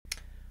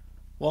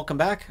Welcome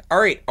back. All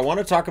right, I want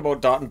to talk about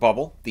Dot and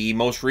Bubble, the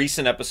most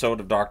recent episode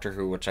of Doctor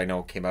Who, which I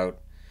know came out.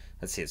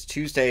 Let's see, it's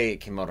Tuesday. It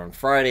came out on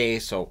Friday,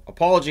 so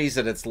apologies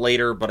that it's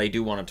later, but I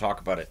do want to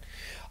talk about it.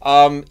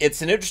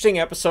 It's an interesting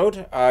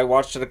episode. I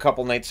watched it a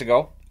couple nights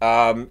ago.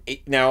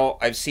 Now,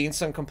 I've seen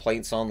some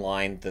complaints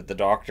online that the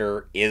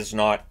Doctor is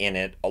not in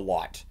it a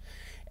lot,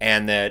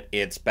 and that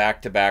it's back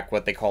to back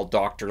what they call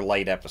Doctor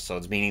Light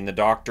episodes, meaning the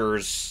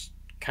Doctor's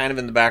kind of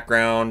in the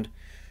background,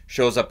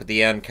 shows up at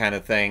the end kind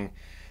of thing.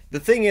 The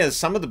thing is,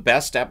 some of the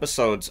best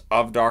episodes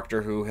of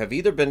Doctor Who have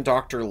either been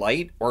Doctor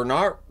Light or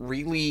not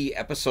really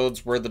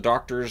episodes where the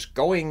Doctor's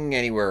going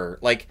anywhere.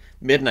 Like,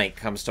 Midnight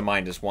comes to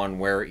mind as one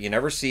where you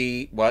never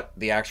see what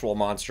the actual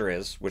monster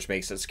is, which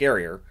makes it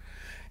scarier.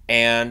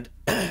 And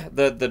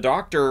the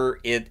Doctor,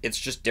 it's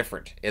just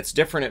different. It's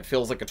different. It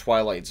feels like a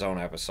Twilight Zone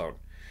episode.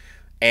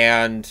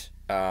 And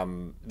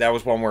that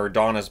was one where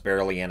Donna's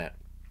barely in it.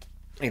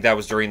 I think that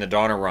was during the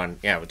Donna run.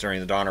 Yeah, it was during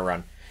the Donna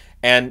run.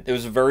 And it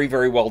was a very,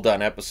 very well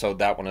done episode,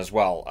 that one as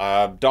well.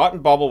 Dot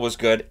and Bubble was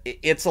good.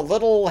 It's a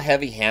little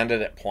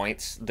heavy-handed at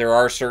points. There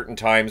are certain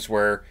times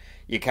where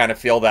you kind of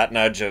feel that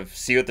nudge of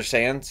see what they're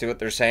saying, see what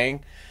they're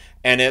saying.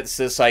 And it's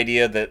this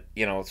idea that,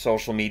 you know,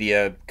 social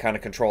media kind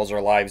of controls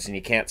our lives and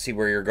you can't see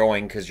where you're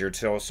going because you're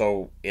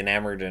so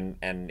enamored and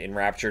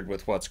enraptured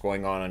with what's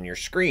going on your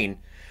screen.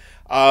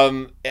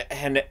 And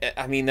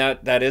I mean,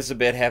 that is a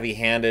bit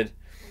heavy-handed.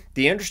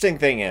 The interesting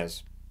thing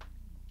is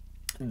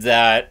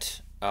that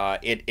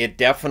it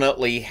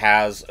definitely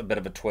has a bit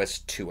of a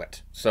twist to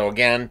it. So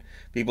again,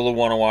 people who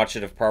want to watch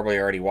it have probably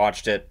already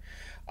watched it.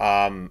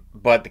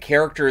 But the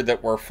character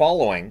that we're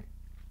following,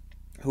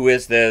 who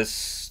is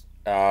this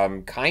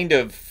kind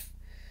of,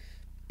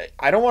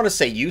 I don't want to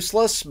say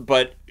useless,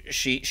 but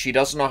she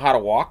doesn't know how to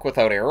walk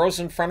without arrows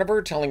in front of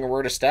her telling her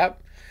where to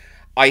step.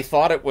 I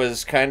thought it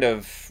was kind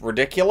of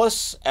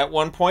ridiculous at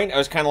one point. I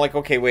was kind of like,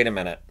 okay, wait a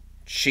minute.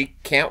 She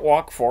can't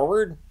walk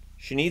forward?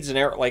 She needs an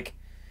arrow? Like,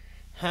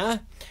 huh?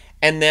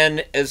 And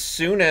then as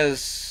soon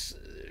as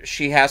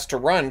she has to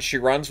run, she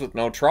runs with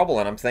no trouble.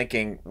 And I'm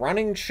thinking,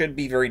 running should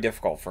be very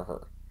difficult for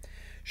her.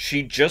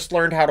 She just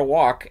learned how to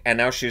walk, and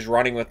now she's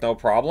running with no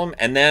problem.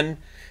 And then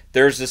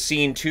there's a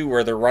scene, too,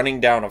 where they're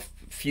running down a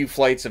few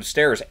flights of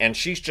stairs, and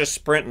she's just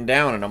sprinting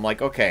down. And I'm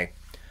like, okay,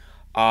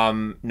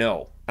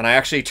 no. And I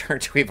actually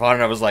turned to Yvonne,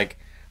 and I was like,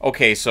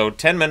 okay, so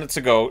 10 minutes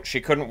ago,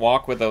 she couldn't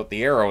walk without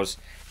the arrows.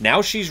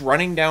 Now she's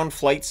running down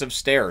flights of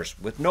stairs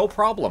with no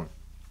problem.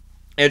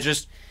 It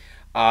just...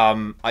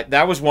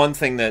 that was one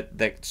thing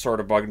that sort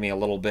of bugged me a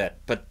little bit,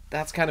 but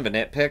that's kind of a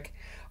nitpick.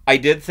 I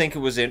did think it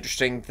was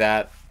interesting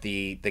that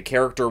the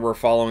character we're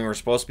following, we're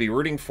supposed to be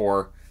rooting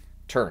for,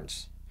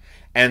 turns.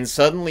 And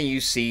suddenly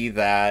you see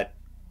that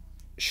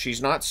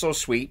she's not so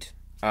sweet.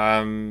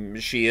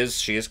 She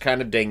is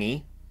kind of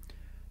dingy,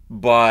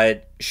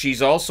 but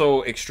she's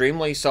also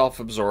extremely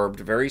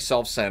self-absorbed, very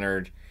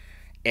self-centered,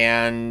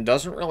 and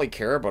doesn't really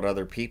care about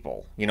other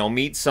people. You know,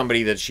 meet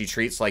somebody that she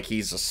treats like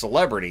he's a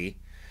celebrity,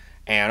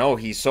 and oh,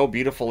 he's so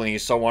beautiful and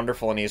he's so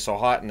wonderful and he's so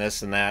hot and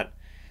this and that.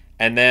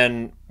 And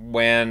then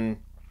when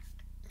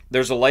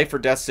there's a life or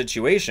death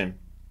situation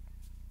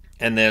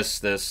and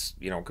this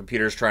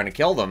computer's trying to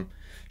kill them,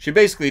 she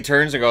basically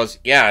turns and goes,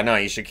 yeah, no,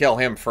 you should kill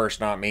him first,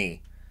 not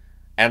me.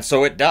 And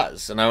so it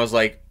does. And I was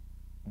like,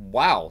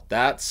 wow,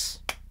 I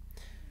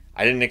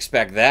didn't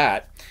expect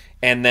that.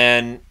 And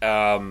then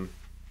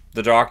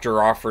the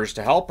Doctor offers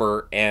to help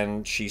her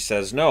and she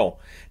says no.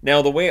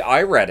 Now, the way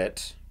I read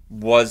it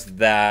was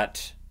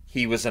that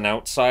he was an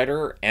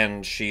outsider,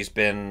 and she's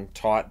been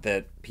taught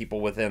that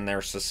people within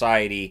their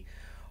society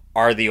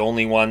are the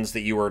only ones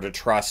that you are to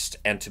trust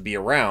and to be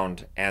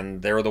around,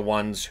 and they're the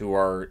ones who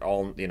are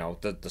all,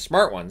 the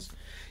smart ones,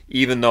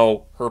 even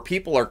though her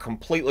people are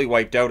completely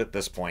wiped out at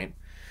this point.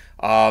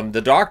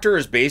 The Doctor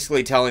is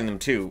basically telling them,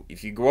 too,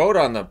 if you go out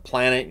on the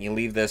planet and you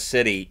leave this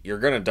city, you're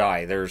going to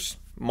die. There's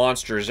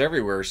monsters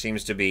everywhere,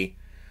 seems to be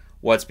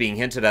what's being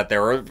hinted at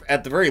there. Or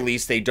at the very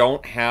least, they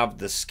don't have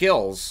the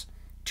skills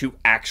to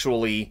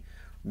actually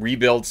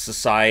rebuild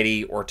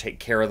society or take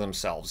care of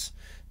themselves.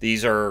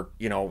 These are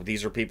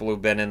people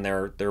who've been in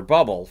their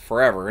bubble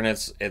forever, and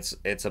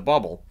it's a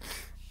bubble.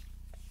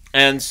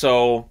 And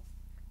so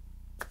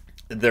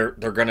they're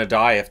going to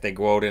die if they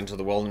go out into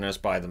the wilderness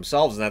by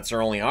themselves, and that's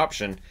their only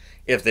option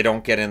if they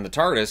don't get in the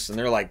TARDIS. And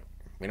they're like,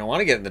 we don't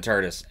want to get in the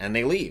TARDIS, and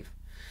they leave.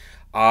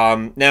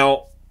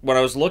 Now, when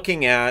I was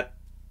looking at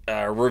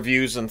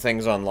reviews and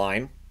things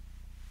online,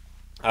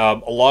 a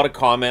lot of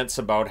comments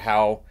about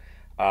how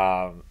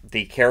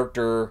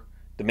the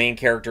main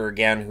character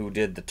again who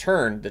did the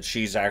turn, that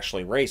she's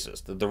actually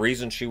racist. The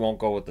reason she won't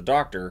go with the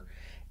Doctor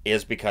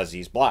is because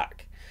he's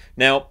black.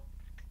 Now,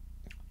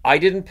 I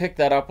didn't pick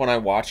that up when I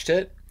watched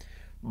it,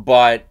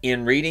 but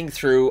in reading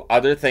through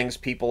other things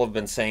people have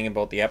been saying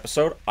about the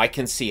episode, I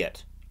can see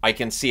it.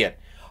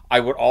 I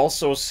would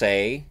also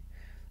say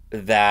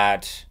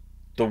that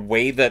the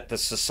way that the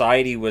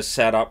society was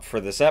set up for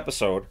this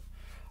episode,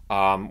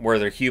 where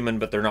they're human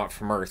but they're not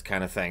from Earth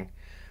kind of thing,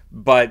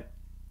 but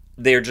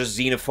they're just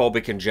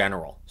xenophobic in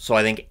general. So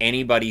I think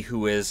anybody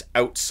who is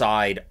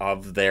outside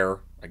of their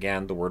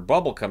again, the word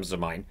bubble comes to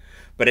mind.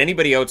 But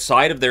anybody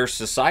outside of their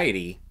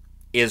society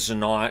is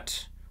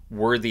not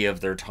worthy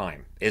of their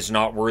time, is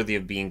not worthy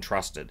of being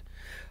trusted.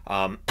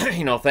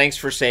 Thanks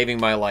for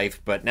saving my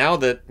life, but now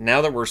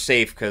that we're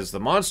safe because the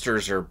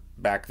monsters are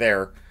back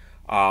there,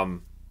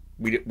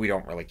 we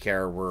don't really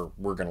care.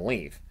 We're gonna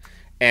leave,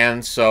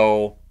 and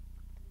so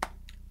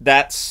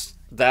that's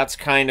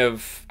kind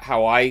of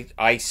how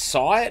I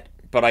saw it.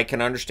 But I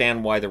can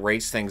understand why the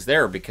race thing's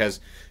there, because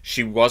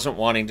she wasn't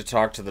wanting to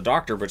talk to the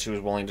doctor, but she was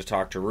willing to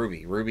talk to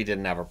Ruby. Ruby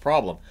didn't have a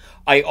problem.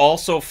 I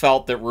also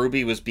felt that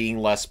Ruby was being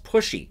less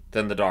pushy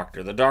than the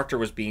doctor. The doctor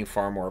was being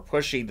far more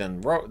pushy than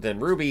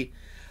Ruby.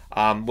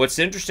 What's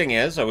interesting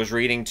is I was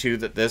reading too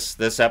that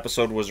this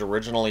episode was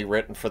originally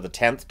written for the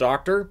 10th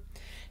Doctor,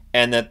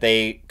 and that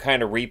they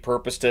kind of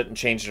repurposed it and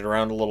changed it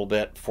around a little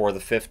bit for the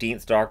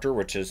 15th Doctor,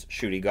 which is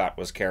Ncuti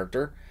Gatwa's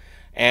character,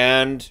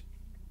 and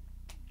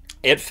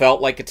it felt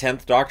like a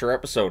 10th Doctor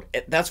episode.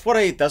 That's what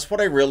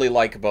I really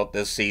like about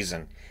this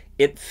season.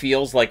 It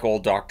feels like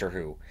old Doctor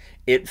Who.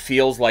 It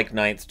feels like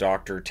 9th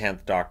Doctor,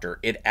 10th Doctor.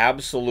 It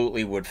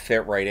absolutely would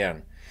fit right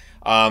in.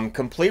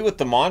 Complete with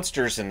the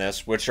monsters in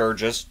this, which are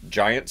just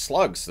giant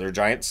slugs. They're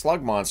giant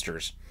slug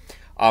monsters.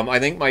 I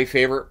think my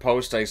favorite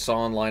post I saw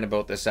online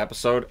about this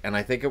episode, and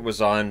I think it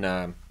was on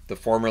the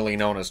formerly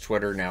known as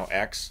Twitter, now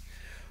X,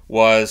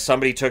 was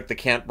somebody took the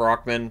Kent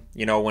Brockman,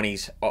 when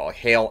he's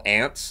hail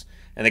ants,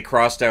 and they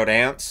crossed out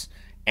ants,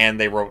 and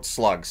they wrote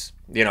slugs.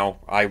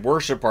 I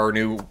worship our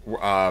new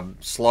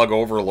slug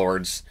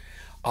overlords.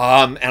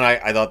 And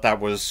I thought that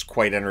was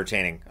quite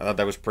entertaining. I thought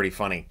that was pretty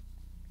funny.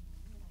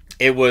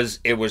 It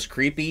was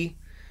creepy.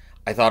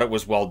 I thought it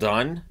was well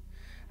done.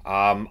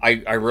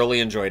 I really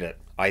enjoyed it.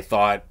 I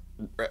thought,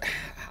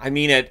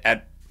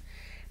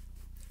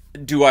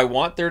 do I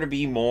want there to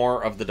be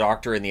more of the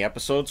Doctor in the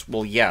episodes?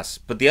 Well, yes.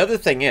 But the other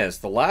thing is,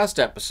 the last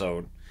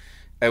episode,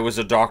 it was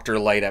a Doctor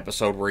Light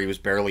episode where he was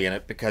barely in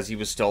it because he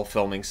was still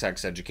filming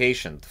Sex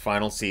Education, the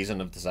final season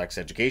of the Sex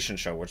Education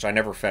show, which I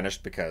never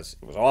finished because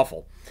it was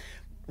awful.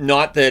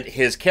 Not that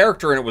his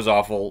character in it was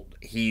awful.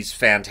 He's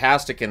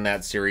fantastic in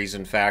that series.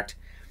 In fact,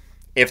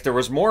 if there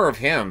was more of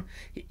him,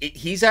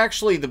 he's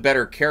actually the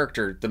better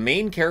character. The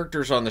main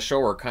characters on the show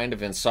are kind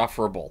of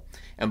insufferable.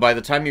 And by the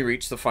time you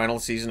reach the final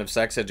season of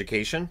Sex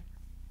Education,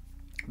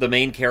 the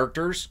main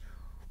characters,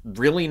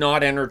 really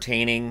not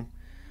entertaining,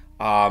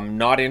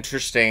 not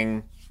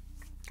interesting.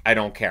 I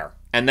don't care.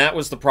 And that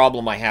was the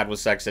problem I had with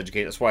Sex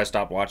Education. That's why I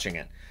stopped watching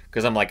it.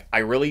 Because I'm like, I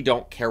really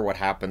don't care what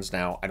happens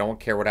now. I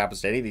don't care what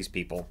happens to any of these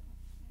people.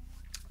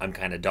 I'm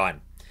kind of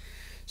done.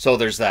 So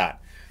there's that.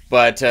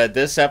 But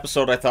this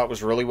episode I thought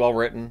was really well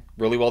written,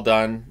 really well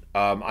done.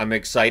 I'm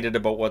excited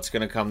about what's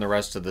going to come the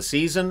rest of the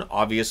season.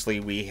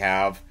 Obviously, we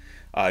have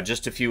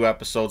just a few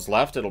episodes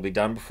left. It'll be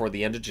done before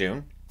the end of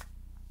June.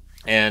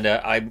 And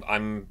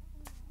I'm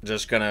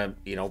just going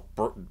to,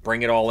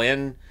 bring it all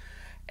in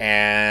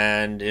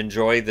and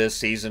enjoy this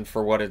season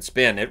for what it's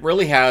been. It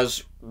really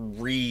has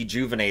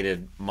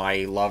rejuvenated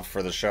my love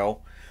for the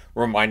show.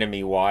 Reminded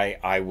me why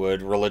I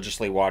would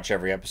religiously watch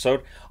every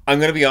episode. I'm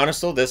going to be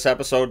honest though, this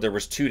episode, there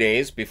was 2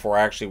 days before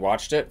I actually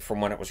watched it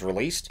from when it was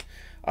released,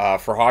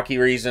 for hockey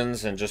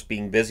reasons and just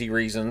being busy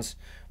reasons.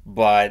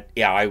 But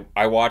yeah,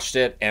 I watched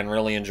it and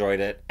really enjoyed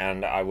it,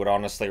 and I would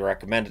honestly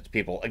recommend it to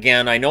people.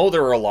 Again, I know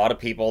there are a lot of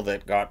people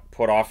that got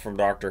put off from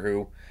Doctor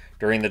Who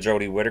during the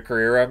Jodie Whittaker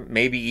era,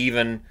 maybe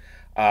even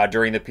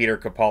during the Peter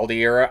Capaldi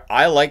era.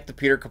 I like the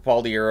Peter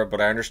Capaldi era, but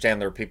I understand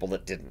there are people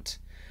that didn't.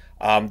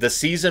 The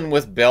season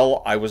with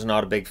Bill, I was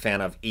not a big fan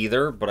of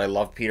either, but I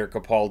love Peter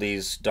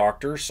Capaldi's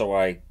Doctor, so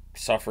I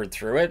suffered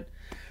through it.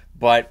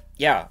 But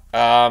yeah,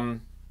 I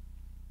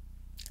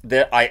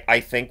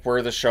think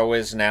where the show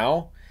is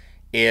now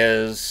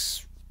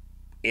is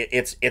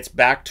it's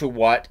back to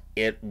what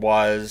it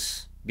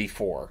was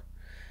before.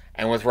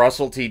 And with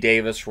Russell T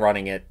Davies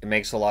running it, it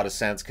makes a lot of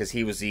sense because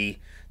he was the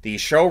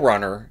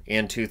showrunner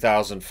in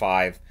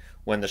 2005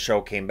 when the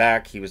show came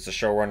back. He was the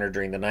showrunner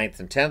during the 9th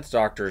and 10th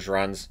Doctor's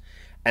runs.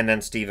 And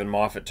then Stephen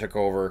Moffat took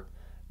over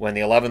when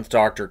the 11th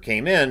Doctor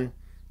came in.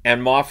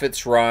 And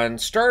Moffat's run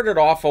started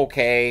off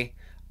okay.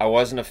 I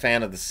wasn't a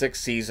fan of the 6th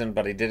season,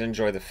 but I did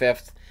enjoy the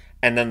 5th.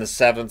 And then the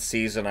 7th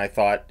season, I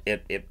thought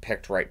it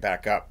picked right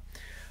back up.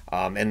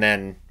 And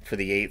then for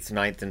the 8th,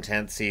 9th, and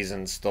 10th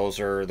seasons, those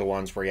are the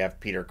ones where you have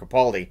Peter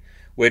Capaldi.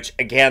 Which,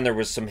 again, there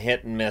was some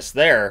hit and miss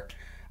there.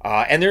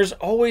 And there's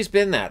always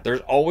been that.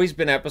 There's always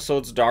been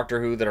episodes of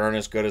Doctor Who that aren't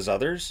as good as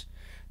others.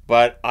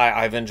 But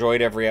I've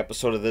enjoyed every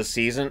episode of this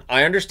season.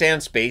 I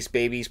understand Space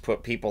Babies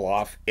put people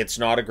off. It's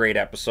not a great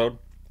episode.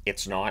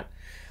 It's not.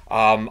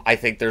 I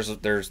think there's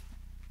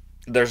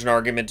an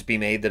argument to be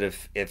made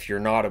that if you're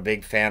not a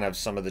big fan of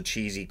some of the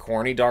cheesy,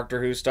 corny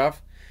Doctor Who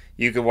stuff,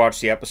 you could watch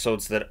the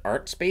episodes that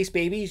aren't Space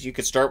Babies. You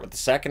could start with the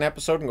second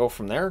episode and go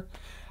from there.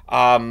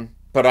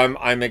 But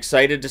I'm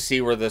excited to see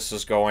where this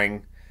is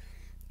going.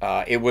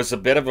 It was a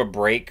bit of a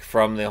break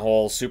from the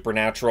whole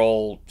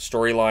supernatural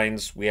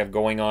storylines we have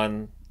going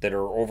on that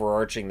are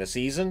overarching the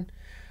season.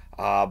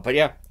 But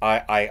yeah,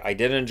 I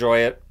did enjoy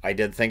it. I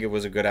did think it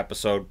was a good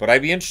episode. But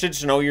I'd be interested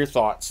to know your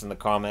thoughts in the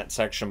comment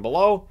section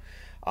below.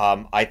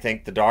 I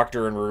think the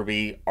Doctor and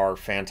Ruby are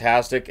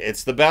fantastic.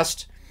 It's the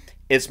best.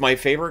 It's my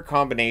favorite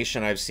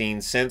combination I've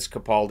seen since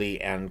Capaldi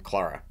and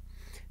Clara.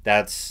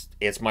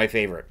 It's my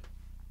favorite.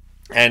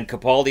 And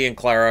Capaldi and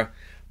Clara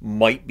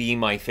might be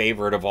my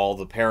favorite of all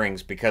the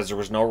pairings because there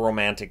was no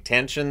romantic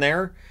tension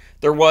there.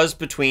 There was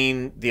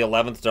between the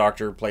 11th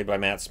Doctor, played by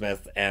Matt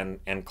Smith, and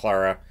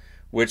Clara,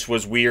 which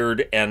was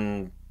weird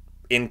and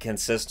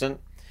inconsistent.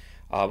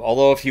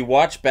 Although if you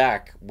watch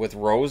back with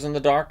Rose and the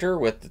Doctor,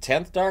 with the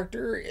 10th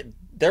Doctor,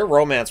 their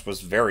romance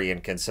was very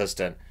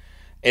inconsistent.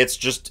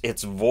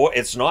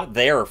 It's not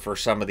there for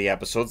some of the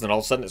episodes, and all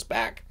of a sudden it's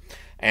back.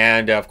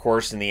 And of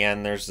course, in the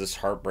end, there's this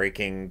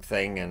heartbreaking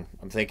thing, and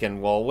I'm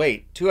thinking, well,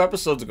 wait, 2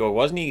 episodes ago,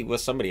 wasn't he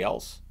with somebody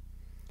else?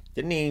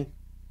 Didn't he?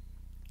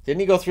 Didn't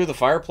he go through the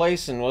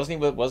fireplace, and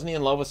wasn't he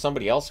in love with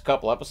somebody else a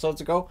couple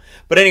episodes ago?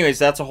 But anyways,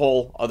 that's a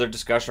whole other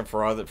discussion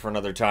for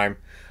another time.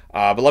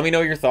 But let me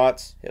know your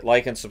thoughts. Hit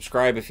like and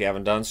subscribe if you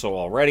haven't done so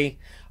already.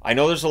 I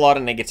know there's a lot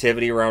of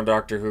negativity around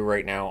Doctor Who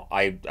right now.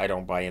 I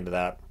don't buy into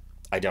that.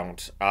 I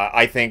don't.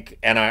 I think,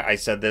 and I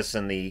said this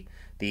in the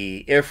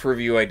If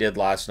review I did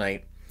last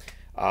night.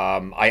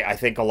 I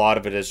think a lot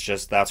of it is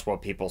just that's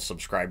what people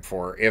subscribe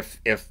for.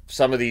 If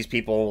some of these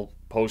people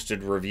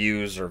posted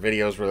reviews or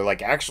videos where they're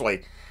like,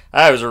 actually,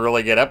 that was a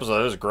really good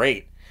episode, it was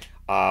great.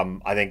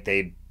 I think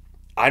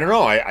I don't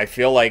know. I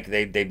feel like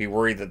they'd be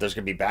worried that there's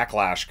going to be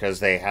backlash because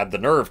they had the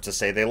nerve to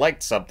say they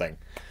liked something.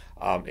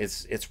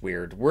 It's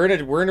weird. We're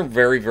in a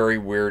very, very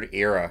weird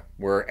era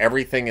where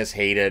everything is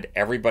hated.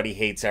 Everybody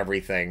hates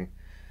everything.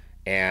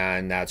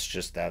 And that's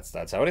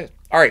how it is.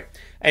 All right.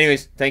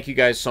 Anyways, thank you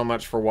guys so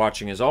much for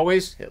watching as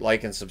always. Hit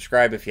like and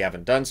subscribe if you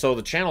haven't done so.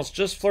 The channel's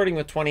just flirting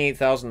with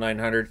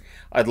 28,900.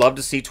 I'd love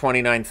to see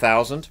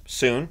 29,000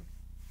 soon.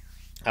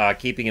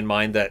 Keeping in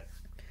mind that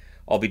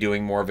I'll be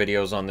doing more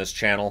videos on this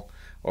channel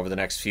over the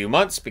next few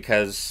months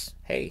because,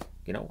 hey,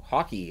 you know,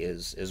 hockey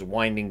is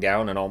winding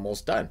down and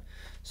almost done.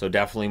 So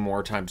definitely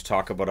more time to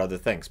talk about other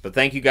things. But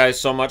thank you guys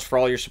so much for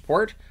all your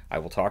support. I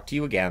will talk to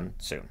you again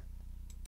soon.